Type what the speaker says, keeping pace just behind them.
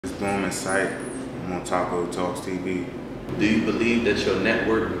It's Boomin site. I'm on TacoTalksTv. Do you believe that your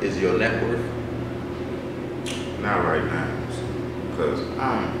network is your net worth? Not right now, cause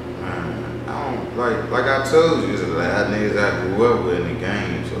I don't like I told you, there's a lot of niggas I grew up with in the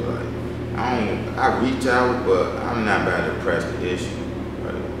game, so like I reach out, but I'm not about to press the issue.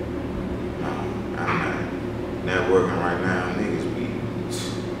 Like, no, I'm not networking right now. Niggas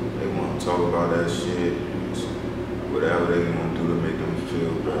they want to talk about that shit, whatever they want to do to make them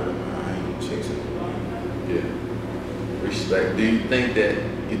feel better. I ain't chasing it. Yeah. Respect. Do you think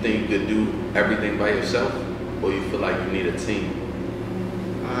you could do everything by yourself, or you feel like you need a team?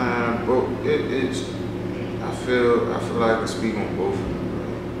 Bro, I feel like I can speak on both of them, bro.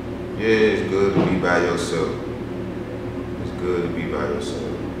 Yeah, it's good to be by yourself. It's good to be by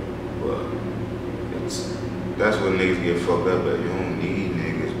yourself. But that's what niggas get fucked up at. You don't need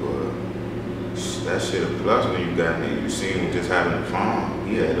niggas, but that shit a plus when you got niggas. You seen him just having a phone.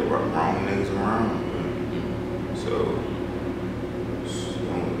 He had the wrong niggas around, man. So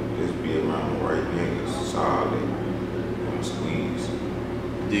just be around the right niggas, solid, don't squeeze.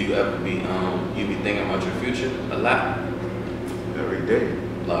 Do you ever be thinking about your future a lot? Every day.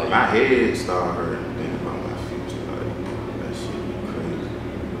 Like, my head start hurting thinking about my future. Like, that shit be crazy.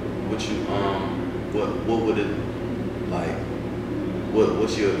 What would it like?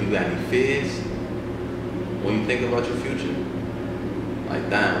 You got any fears when you think about your future? Like,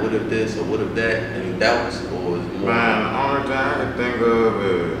 damn, what if this or what if that? Any doubts, or is it more? Man, the only thing I can think of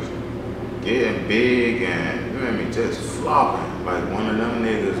is getting big and, you know what I mean, just flopping. Like one of them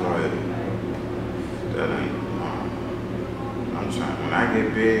niggas, like, that ain't, when I get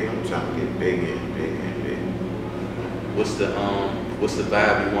big, I'm trying to get bigger and bigger and bigger. What's the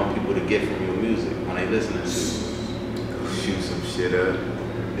vibe you want people to get from your music when they listening to you? Go shoot some shit up.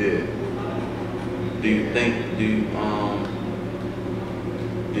 Yeah. Do you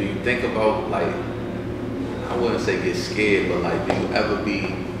think about, like, I wouldn't say get scared, but like, do you ever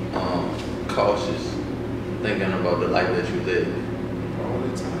be cautious thinking about the life that you live? All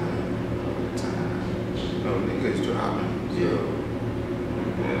the time. No, niggas dropping. So,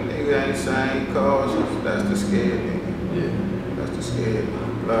 yeah, nigga ain't saying cautious. That's the scared nigga. Yeah. That's the scared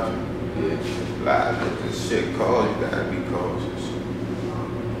nigga. Bluffing. Yeah. Live if this shit calls, you gotta be cautious.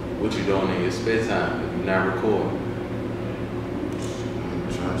 What you doing in your spare time if you're not recording? I'm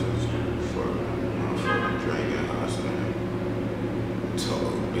trying to fucking drinking, hustling,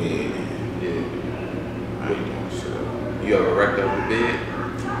 talk big. Yeah. I ain't doing shit. You ever wrecked up a bed?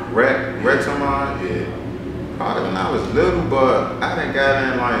 Wrecked somebody? Yeah. Probably when I was little, but I done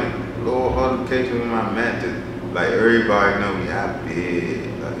got in like little altercations with my mentor. Like everybody know me, I big.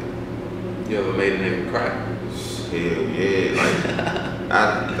 Like, you ever made a nigga cry? Hell yeah. Like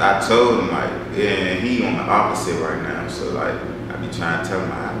I told him, like, yeah, and he on the opposite right now. So like I be trying to tell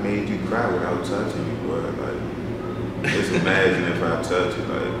him, I made you cry without touching you, bro. Like, just imagine if I touch you.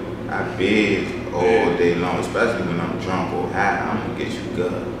 Like, I beg all day long, especially when I'm drunk or high. I'm gonna get you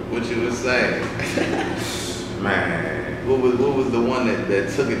good. What you was saying? Man. What was the one that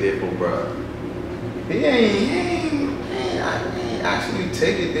took it there for, bro? He ain't actually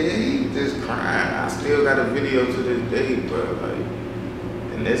take it there. He was just crying. I still got a video to this day, bro. Like,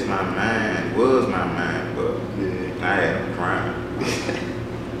 and that's my mind, was my mind, but yeah, I had him crying.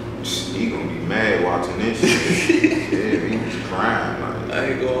 He gonna be mad watching this shit. Yeah, he was crying. Like, I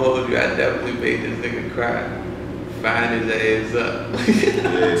ain't gonna hold you. I definitely made this nigga cry. Find his ass up.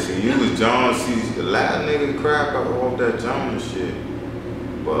 yeah, see, you was Jones. See, a lot of niggas cry about all that Jones shit,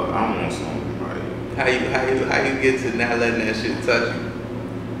 but I'm on something like. How you get to not letting that shit touch you?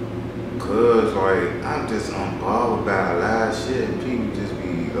 Cause like I'm just unbothered by a lot of shit, and people just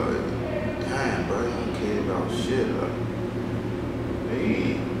be like, damn, bro, you don't care about shit.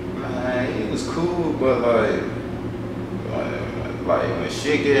 Like, it was cool, but like when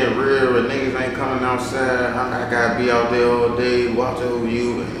shit get real and niggas ain't coming outside, I gotta be out there all day, watch over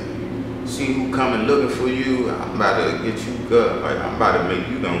you and see who coming looking for you. I'm about to get you gut. Like, I'm about to make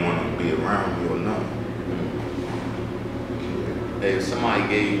you don't want to be around me or nothing. Hey, if somebody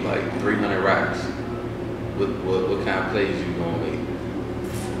gave you like 300 racks, what kind of plays you gonna make?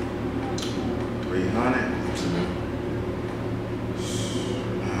 300?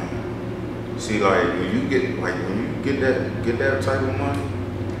 See, like when you get that type of money,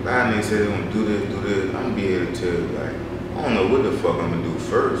 a lot of niggas say they gonna do this. I'm gonna be able to tell you, like, I don't know what the fuck I'm gonna do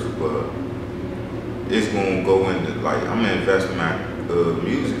first, but it's gonna go into, like, I'm gonna invest in my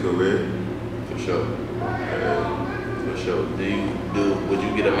music career. For sure. For sure. Would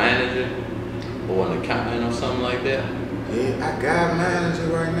you get a manager or an accountant or something like that? Yeah, I got a manager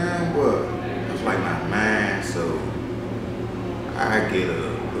right now, but it's like my mind, so I get a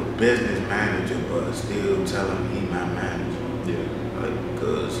business manager, but still tell him he my manager. Yeah. Like,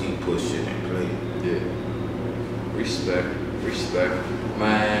 cause he put shit in play. Yeah. Respect.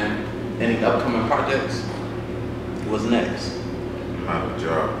 Man, any upcoming projects? What's next? I'm out of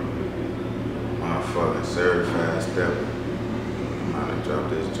job. Motherfucking certified STEPPA. I'm out of drop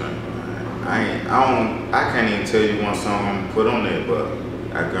this joint, man. I can't even tell you one song I'm gonna put on there, but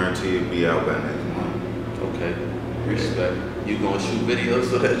I guarantee it'll be out by next month. Okay. Respect. You gonna shoot videos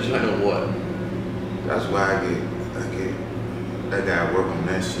for that joint or what? That's why I gotta work on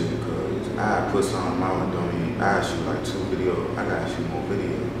that shit, cause I put something out and don't even, I shoot like 2 videos. I gotta shoot more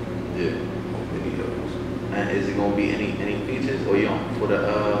videos. Yeah. More videos. And is it gonna be any features or you on for the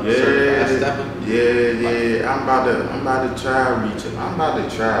Yeah, STEPPA? yeah. I'm about to try reach it. I'm about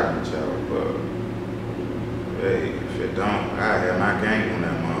to try reach out, but hey, if it don't, I have my gang on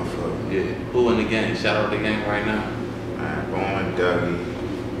that motherfucker. Yeah. Who in the gang? Shout out the gang right now. Man, Boomin, Dougie,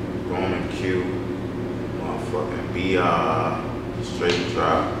 Boomin Q, motherfucking BR, Straight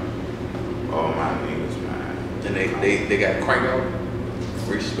Drop, all my niggas, man. And they got crank out?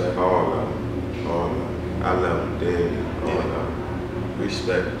 Respect. All of them. I love them dead. All of them.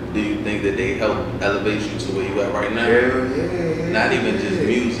 Respect. Do you think that they help elevate you to where you at right now? Hell yeah. Not even just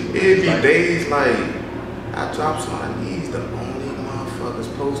music. It be like, days like, I drop something, he's the only motherfuckers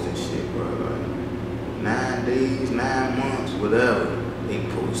posting shit, bro. Like, 9 days, 9 months, whatever. They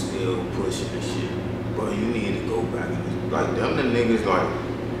post still pushing the shit. Bro, you need to go back and like them the niggas like,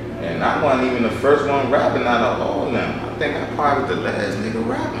 and I wasn't even the first one rapping out of all of them. I think I probably the last nigga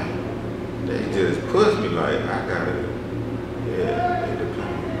rapping. They just pushed me like, I gotta, yeah, they the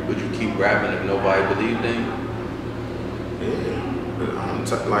plan. Would you keep rapping if nobody believed in you? Yeah, but I'm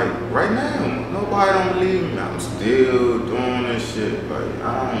like, right now, nobody don't believe me. I'm still doing this shit. Like, I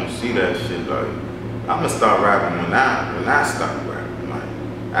don't see that shit. Like, I'ma start rapping when I stop rapping. Like,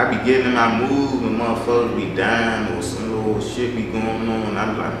 I be getting in my mood when motherfuckers be dying or some little shit be going on.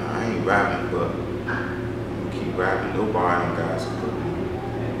 I'm like, I ain't rapping, but I'm gonna keep rapping. Nobody don't got support me.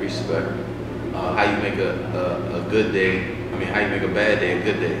 Respect. How you make a good day? I mean, how you make a bad day a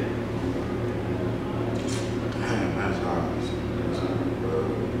good day? Man, that's hard.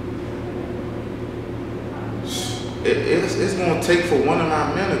 It's gonna take for one of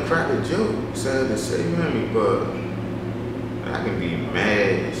my men to crack a joke. Sad to say, you hear me, but I can be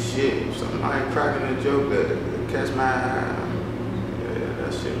mad as shit. If somebody cracking a joke that catch my eye, yeah,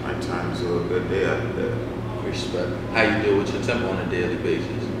 that shit might turn into a good day after that. Respect. How you deal with your temper on a daily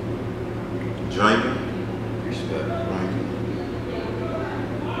basis? Drinking. Respect. Drinking.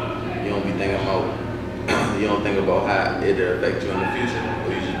 You don't be thinking about. You don't think about how it'll affect you in the future,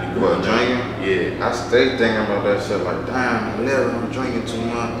 or you just be going. What, drinking? Yeah. I stay thinking about that shit. Like, damn, I'm drinking too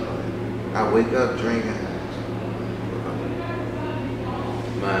much. Like, I wake up drinking.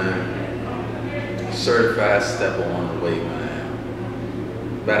 Man, certified STEPPA on the way,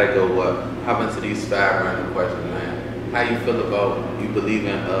 man. Better go what? Hop into these 5 random questions, man. How you feel about, you believe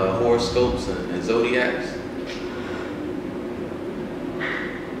in horoscopes and zodiacs?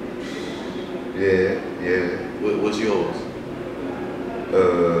 Yeah. What's yours?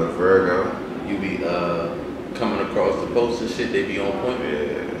 Virgo. You be coming across the posts and shit, they be on point?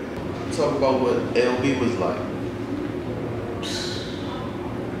 Yeah. Talk about what LB was like.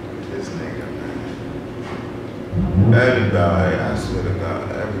 This nigga, man. Everybody, I swear to God,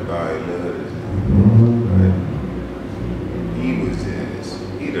 everybody loves this nigga. Like,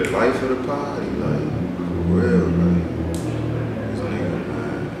 he the life of the party, like, for real, like, this nigga,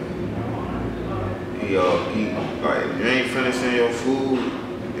 man. He like, if you ain't finishing your food,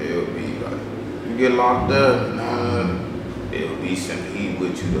 it'll be like, you get locked up, it'll be some heat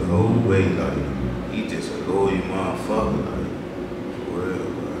with you the whole way, like, he just a loyal motherfucker, like, for real,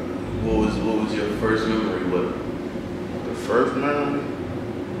 bro. What was your first memory with him? The first memory?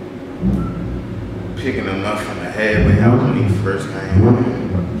 Picking him up from the halfway house when he first came home.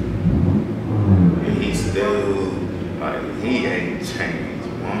 And he still, like, he ain't changed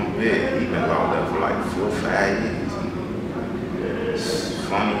one bit. He been locked up for like 4 or 5 years. It's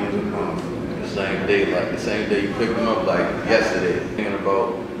funny as a motherfucker. The same day you picked him up, like yesterday. Thinking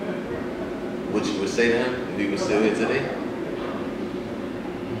about what you would say to him if he was still here today?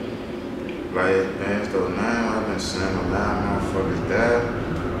 Like, man, so now I've been seeing a lot of motherfuckers die.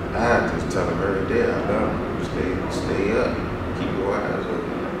 I just tell them every day I love them. Stay up. Keep your eyes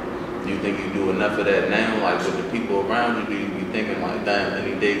open. Do you think you do enough of that now? Like with the people around you, do you be thinking like, damn,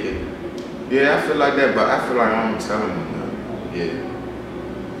 any day could... Yeah, I feel like that, but I feel like I'm telling them nothing. Yeah.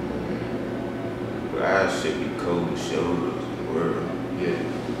 But I should be cold shoulders in the world. Yeah.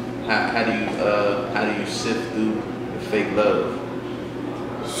 How do you sift through the fake love?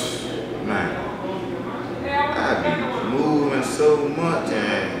 so much,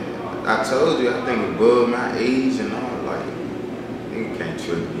 and I told you, I think above my age and all, like, nigga can't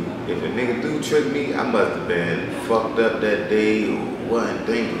trick me. If a nigga do trick me, I must have been fucked up that day or wasn't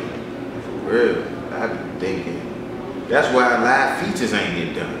thinking. For real, I be thinking. That's why live features ain't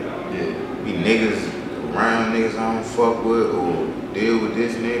get done. Yeah. Be niggas around niggas I don't fuck with or deal with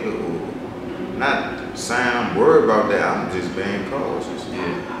this nigga or not saying I'm worried about that, I'm just being cautious.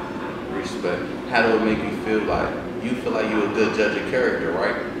 Yeah. Respect. How do it make you feel like you feel like you're a good judge of character,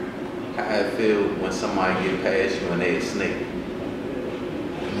 right? How it feel when somebody get past you and they a snake?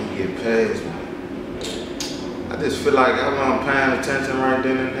 When they get past me, I just feel like I wasn't paying attention right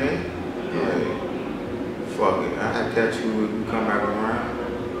then and there. Yeah. Like, fuck it, I catch you when you come back around.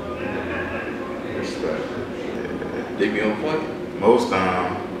 Respect. Yeah. They be on point? Most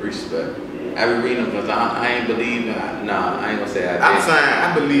time. Respect. I be reading them because I ain't believing. Nah, I ain't gonna say I did. I'm saying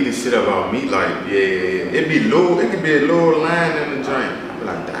I believe this shit about me. Like, yeah. It could be a little line in the drink. I be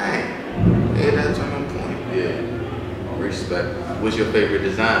like, dang, yeah, that's on point. Yeah. Respect. What's your favorite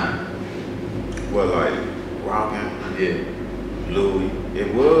design? Well, like rocking, Yeah. Louis.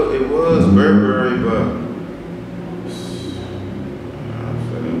 It was Burberry, but I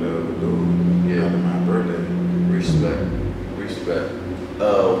fell in love with Louis. Yeah. After my birthday. Respect.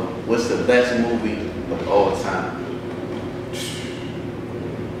 What's the best movie of all time?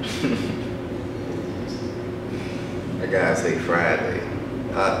 I gotta say Friday.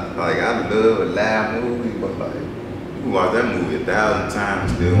 I love a live movie, but like you can watch that movie 1,000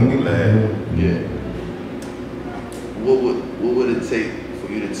 times still gonna be laughing. Yeah. What would it take for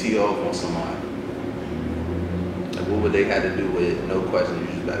you to tee off on somebody? Like what would they have to do with no question? You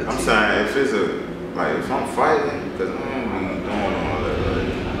just gotta I'm tee saying if it's if I'm fighting, cause I don't be doing all that. Like,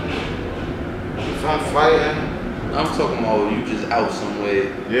 if I'm fighting, I'm talking about you just out somewhere.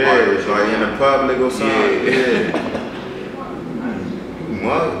 yeah, like in the public or something. Yeah.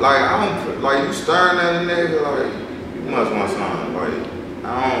 Like I don't like you staring at a nigga. Like you must want something. Like I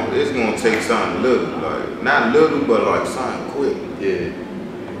don't. It's gonna take something little. Like not little, but like something quick. Yeah.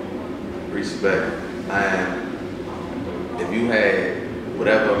 Respect. And if you had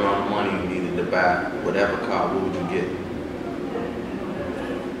whatever amount of money you needed to buy whatever car, what would you get?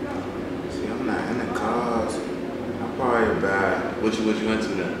 See, I'm not into cars. I'll probably buy. What you into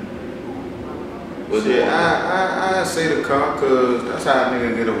then? Shit, I say the car cause that's how a nigga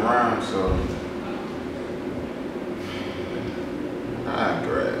get around. So I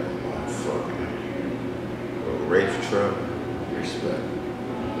grab a motherfucking race truck. Respect.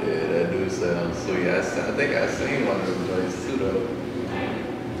 Yeah, that dude sounds sweet. I think I seen one of those joints too though.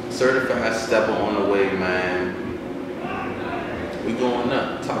 Certified STEPPA on the way, man. We going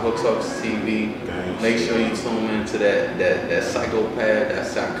up. TacoTalksTv. Make sure you tune into that psychopath, that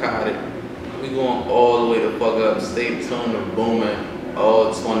psychotic. We going all the way the fuck up. Stay tuned to Boomin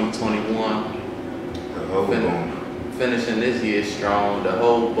all 2021. The whole Boomin. Finishing this year strong. The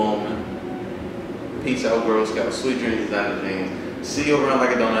whole Boomin. Peace out, Girl Scout. Sweet dreams, designer dreams. See you around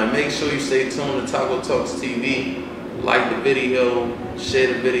like a donut. Make sure you stay tuned to TacoTalksTV. Like the video,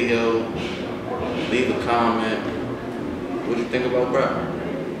 share the video, leave a comment. What you think about bro?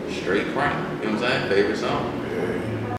 Straight crank. You know what I'm saying? Favorite song?